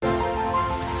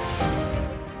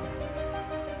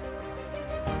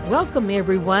Welcome,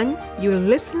 everyone. You're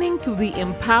listening to the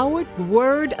Empowered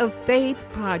Word of Faith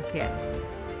podcast.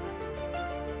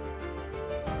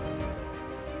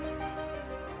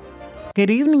 Good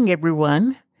evening,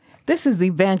 everyone. This is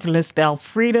Evangelist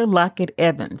Alfreda Lockett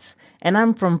Evans, and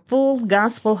I'm from Full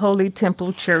Gospel Holy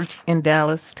Temple Church in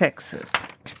Dallas, Texas.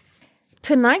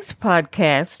 Tonight's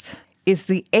podcast is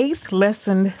the 8th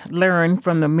lesson learned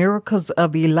from the Miracles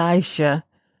of Elisha,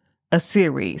 a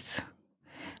series.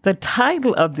 The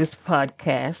title of this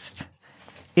podcast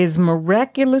is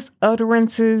Miraculous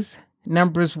Utterances,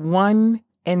 Numbers 1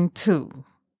 and 2.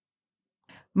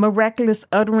 Miraculous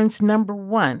Utterance number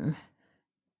 1.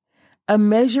 A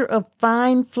measure of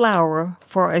fine flour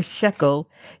for a shekel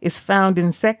is found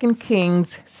in 2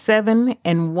 Kings 7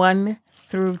 and 1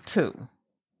 through 2.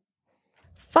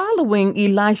 Following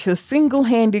Elisha's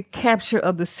single-handed capture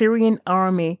of the Syrian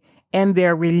army and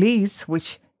their release,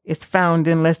 which is found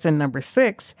in lesson number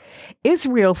 6,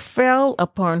 Israel fell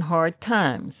upon hard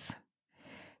times.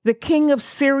 The king of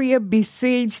Syria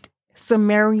besieged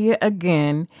Samaria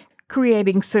again,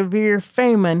 creating severe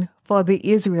famine for the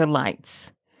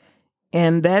Israelites.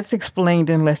 And that's explained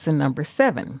in lesson number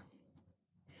 7.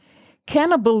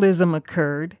 Cannibalism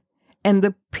occurred, and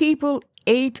the people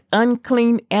ate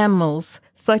unclean animals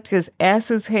such as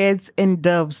asses' heads and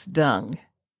doves' dung.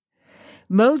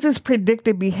 Moses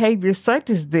predicted behavior such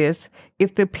as this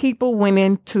if the people went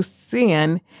into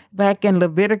sin back in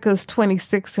Leviticus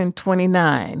 26 and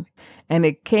 29, and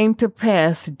it came to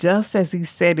pass just as he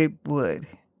said it would.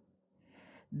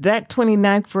 That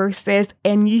 29th verse says,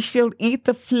 "And ye shall eat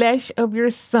the flesh of your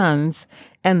sons,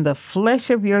 and the flesh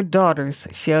of your daughters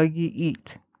shall ye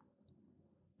eat."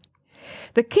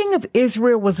 The king of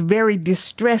Israel was very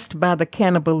distressed by the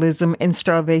cannibalism and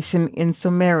starvation in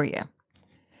Samaria.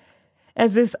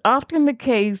 As is often the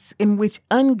case in which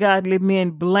ungodly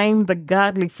men blame the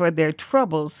godly for their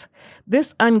troubles,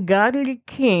 this ungodly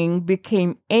king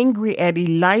became angry at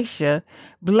Elisha,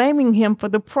 blaming him for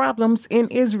the problems in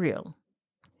Israel.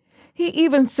 He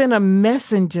even sent a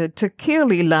messenger to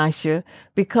kill Elisha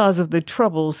because of the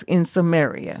troubles in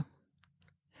Samaria.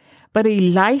 But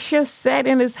Elisha sat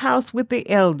in his house with the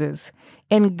elders,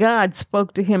 and God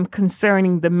spoke to him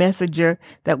concerning the messenger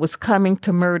that was coming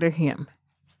to murder him.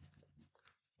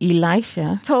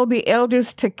 Elisha told the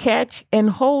elders to catch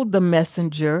and hold the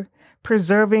messenger,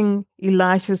 preserving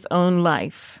Elisha's own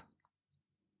life.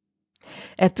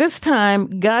 At this time,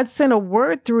 God sent a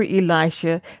word through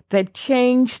Elisha that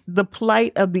changed the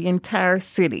plight of the entire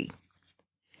city.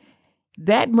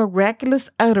 That miraculous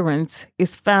utterance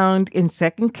is found in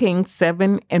 2 Kings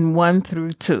 7 and 1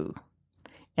 through 2.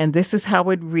 And this is how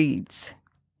it reads.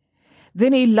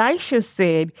 Then Elisha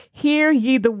said, "Hear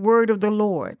ye the word of the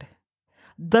Lord.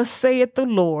 Thus saith the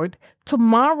Lord,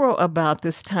 tomorrow about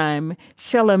this time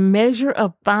shall a measure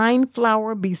of fine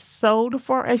flour be sold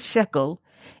for a shekel,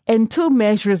 and 2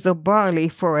 measures of barley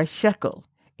for a shekel,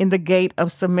 in the gate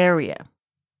of Samaria."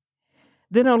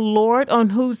 Then a Lord on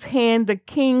whose hand the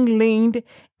king leaned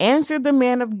answered the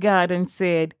man of God and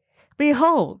said,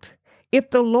 "Behold, if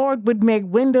the Lord would make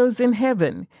windows in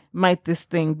heaven, might this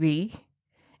thing be?"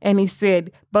 And he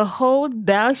said, "Behold,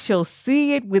 thou shalt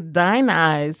see it with thine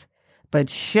eyes, but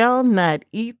shall not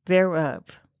eat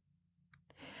thereof."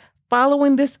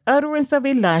 Following this utterance of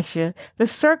Elisha, the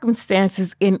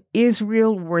circumstances in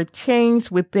Israel were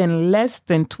changed within less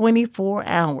than 24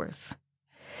 hours.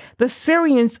 The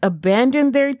Syrians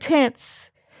abandoned their tents,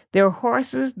 their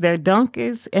horses, their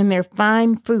donkeys, and their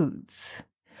fine foods.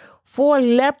 4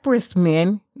 leprous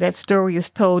men, that story is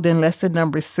told in lesson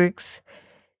number 6.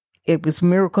 It was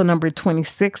miracle number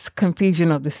 26,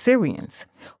 confusion of the Syrians.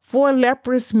 4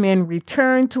 leprous men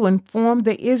returned to inform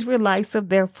the Israelites of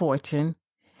their fortune.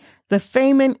 The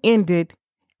famine ended,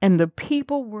 and the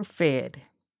people were fed.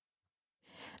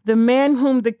 The man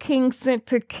whom the king sent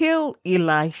to kill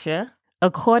Elisha,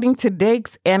 according to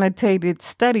Dake's annotated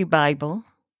study Bible,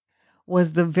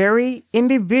 was the very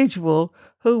individual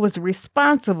who was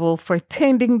responsible for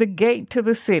tending the gate to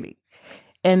the city.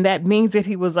 And that means that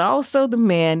he was also the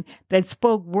man that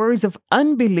spoke words of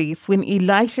unbelief when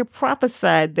Elisha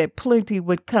prophesied that plenty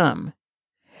would come.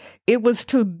 It was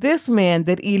to this man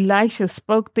that Elisha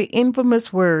spoke the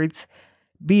infamous words,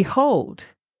 "Behold,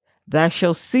 thou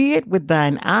shalt see it with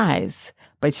thine eyes,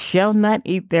 but shalt not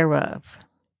eat thereof."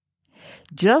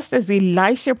 Just as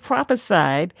Elisha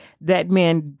prophesied, that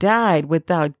man died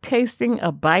without tasting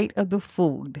a bite of the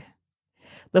food.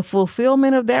 The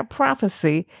fulfillment of that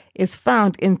prophecy is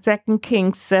found in 2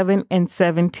 Kings 7 and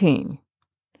 17.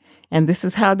 And this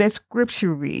is how that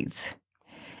scripture reads.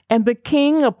 And the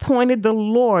king appointed the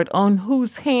Lord on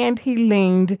whose hand he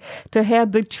leaned to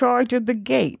have the charge of the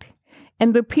gate,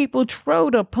 And the people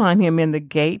trode upon him in the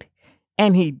gate,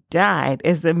 and he died,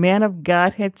 as the man of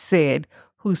God had said,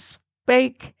 who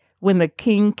spake when the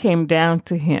king came down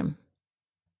to him.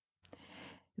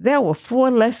 There were 4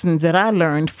 lessons that I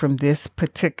learned from this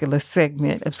particular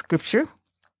segment of scripture.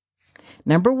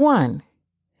 Number 1,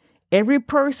 every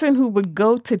person who would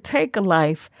go to take a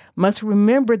life must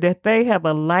remember that they have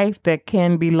a life that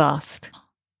can be lost.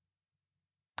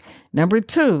 Number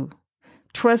 2,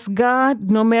 trust God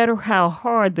no matter how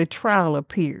hard the trial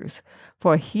appears,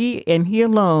 for He and He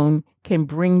alone can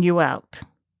bring you out.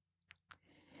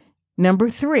 Number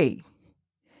 3,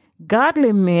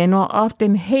 godly men are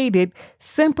often hated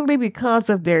simply because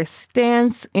of their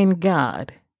stance in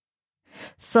God.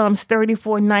 Psalms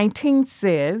 34:19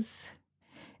 says,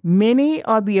 "Many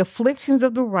are the afflictions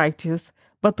of the righteous,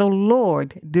 but the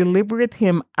Lord delivereth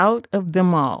him out of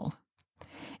them all."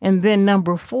 And then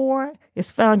number 4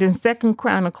 is found in 2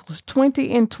 Chronicles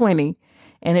 20:20,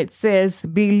 and it says,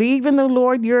 "Believe in the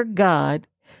Lord your God,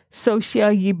 so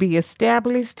shall ye be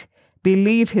established.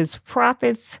 Believe his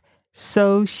prophets,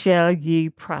 so shall ye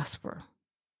prosper."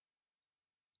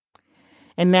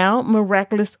 And now,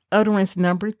 miraculous utterance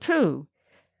number 2.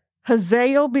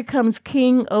 Hazael becomes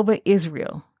king over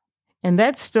Israel. And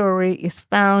that story is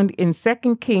found in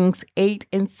 2 Kings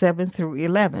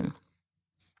 8:7-11.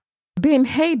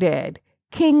 Ben-Hadad,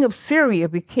 king of Syria,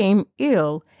 became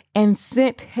ill and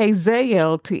sent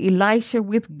Hazael to Elisha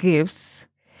with gifts,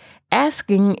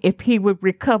 asking if he would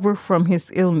recover from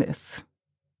his illness.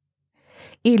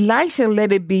 Elisha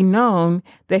let it be known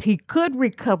that he could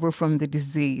recover from the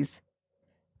disease,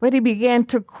 but he began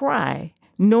to cry,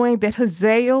 knowing that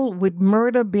Hazael would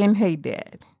murder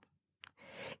Ben-Hadad.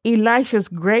 Elisha's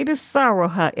greatest sorrow,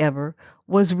 however,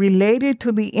 was related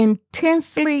to the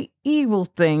intensely evil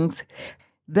things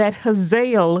that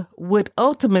Hazael would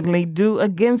ultimately do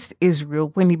against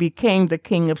Israel when he became the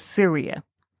king of Syria.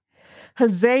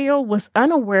 Hazael was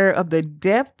unaware of the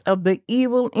depth of the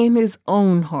evil in his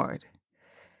own heart.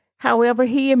 However,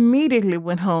 he immediately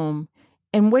went home,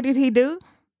 and what did he do?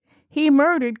 He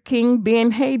murdered King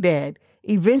Ben-Hadad,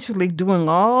 eventually doing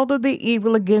all of the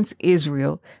evil against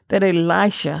Israel that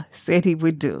Elisha said he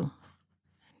would do.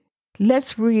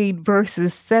 Let's read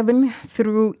verses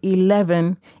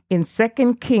 7-11 in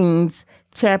 2 Kings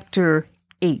chapter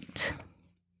 8.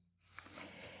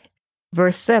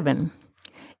 Verse 7,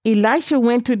 Elisha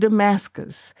went to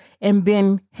Damascus, and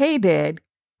Ben-Hadad,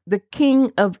 the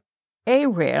king of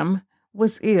Aram,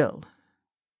 was ill.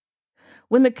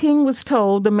 When the king was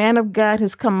told, "The man of God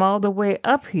has come all the way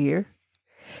up here,"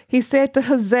 he said to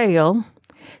Hazael,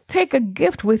 "Take a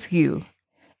gift with you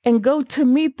and go to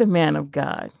meet the man of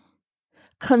God.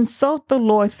 Consult the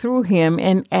Lord through him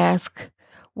and ask,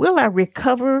 'Will I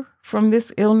recover from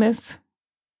this illness?'"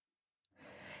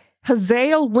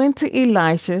 Hazael went to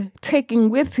Elisha, taking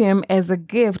with him as a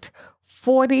gift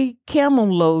 40 camel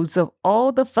loads of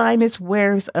all the finest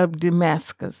wares of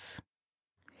Damascus.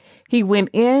 He went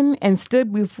in and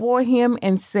stood before him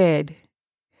and said,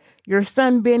 "Your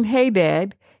son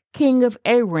Ben-Hadad, king of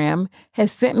Aram,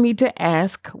 has sent me to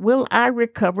ask, will I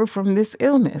recover from this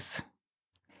illness?"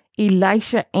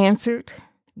 Elisha answered,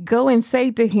 "Go and say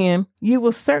to him, you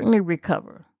will certainly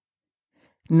recover.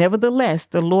 Nevertheless,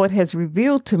 the Lord has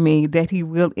revealed to me that he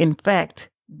will in fact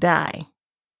die."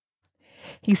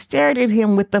 He stared at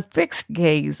him with a fixed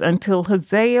gaze until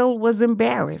Hazael was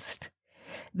embarrassed.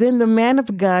 Then the man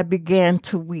of God began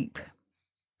to weep.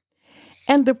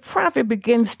 And the prophet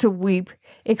begins to weep,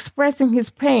 expressing his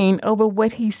pain over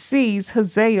what he sees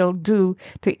Hazael do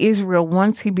to Israel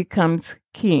once he becomes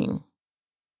king.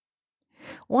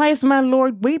 "Why is my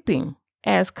Lord weeping?"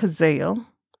 asked Hazael.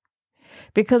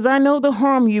 "Because I know the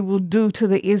harm you will do to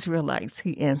the Israelites,"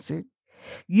 he answered.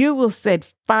 "You will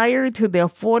set fire to their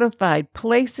fortified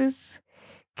places,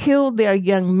 kill their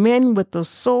young men with the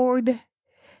sword,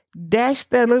 dash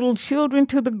their little children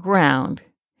to the ground,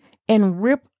 and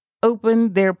rip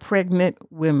open their pregnant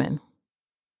women."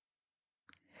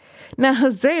 Now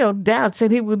Hazael doubts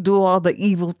that he will do all the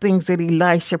evil things that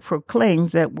Elisha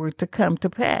proclaims that were to come to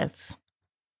pass.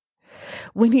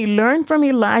 When he learned from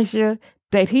Elisha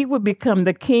that he would become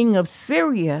the king of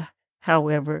Syria,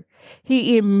 however,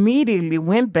 he immediately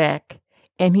went back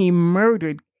and he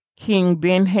murdered King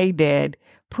Ben-Hadad,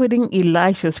 putting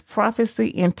Elisha's prophecy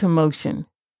into motion.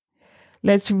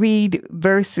 Let's read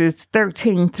verses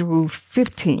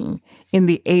 13-15 in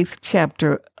the 8th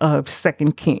chapter of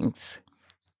 2 Kings.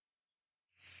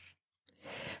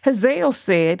 Hazael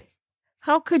said,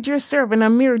 "How could your servant, a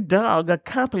mere dog,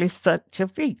 accomplish such a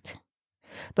feat?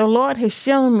 The Lord has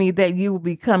shown me that you will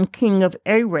become king of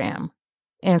Aram,"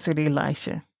 answered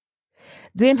Elisha.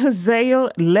 Then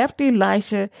Hazael left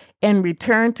Elisha and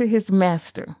returned to his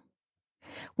master.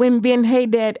 When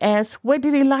Ben-Hadad asked, "What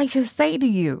did Elisha say to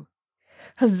you?"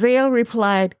 Hazael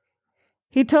replied,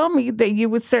 "He told me that you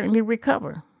would certainly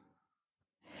recover."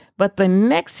 But the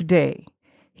next day,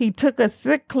 he took a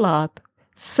thick cloth,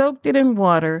 soaked it in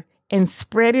water, and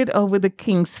spread it over the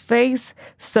king's face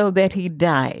so that he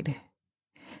died.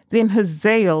 Then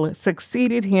Hazael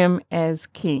succeeded him as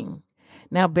king.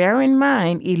 Now, bear in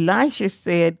mind, Elisha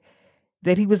said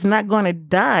that he was not going to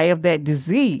die of that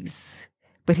disease,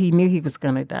 but he knew he was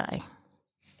going to die.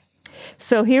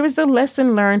 So here is the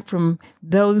lesson learned from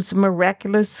those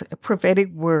miraculous prophetic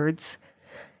words.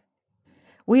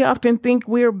 We often think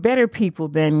we are better people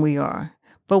than we are,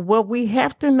 but what we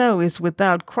have to know is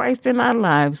without Christ in our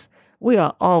lives, we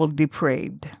are all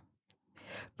depraved.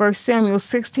 1 Samuel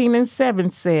 16:7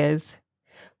 says,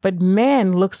 "But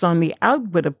man looks on the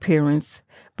outward appearance,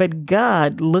 but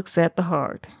God looks at the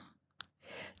heart."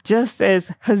 Just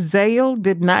as Hazael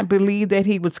did not believe that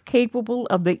he was capable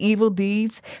of the evil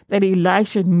deeds that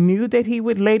Elisha knew that he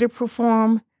would later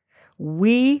perform,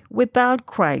 we, without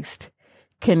Christ,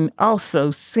 can also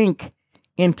sink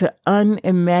into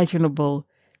unimaginable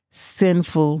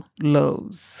sinful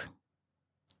lows.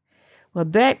 Well,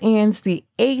 that ends the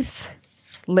 8th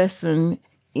lesson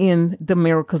in the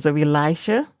miracles of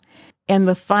Elisha, and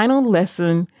the final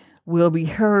lesson will be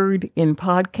heard in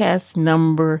podcast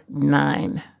number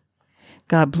 9.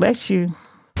 God bless you.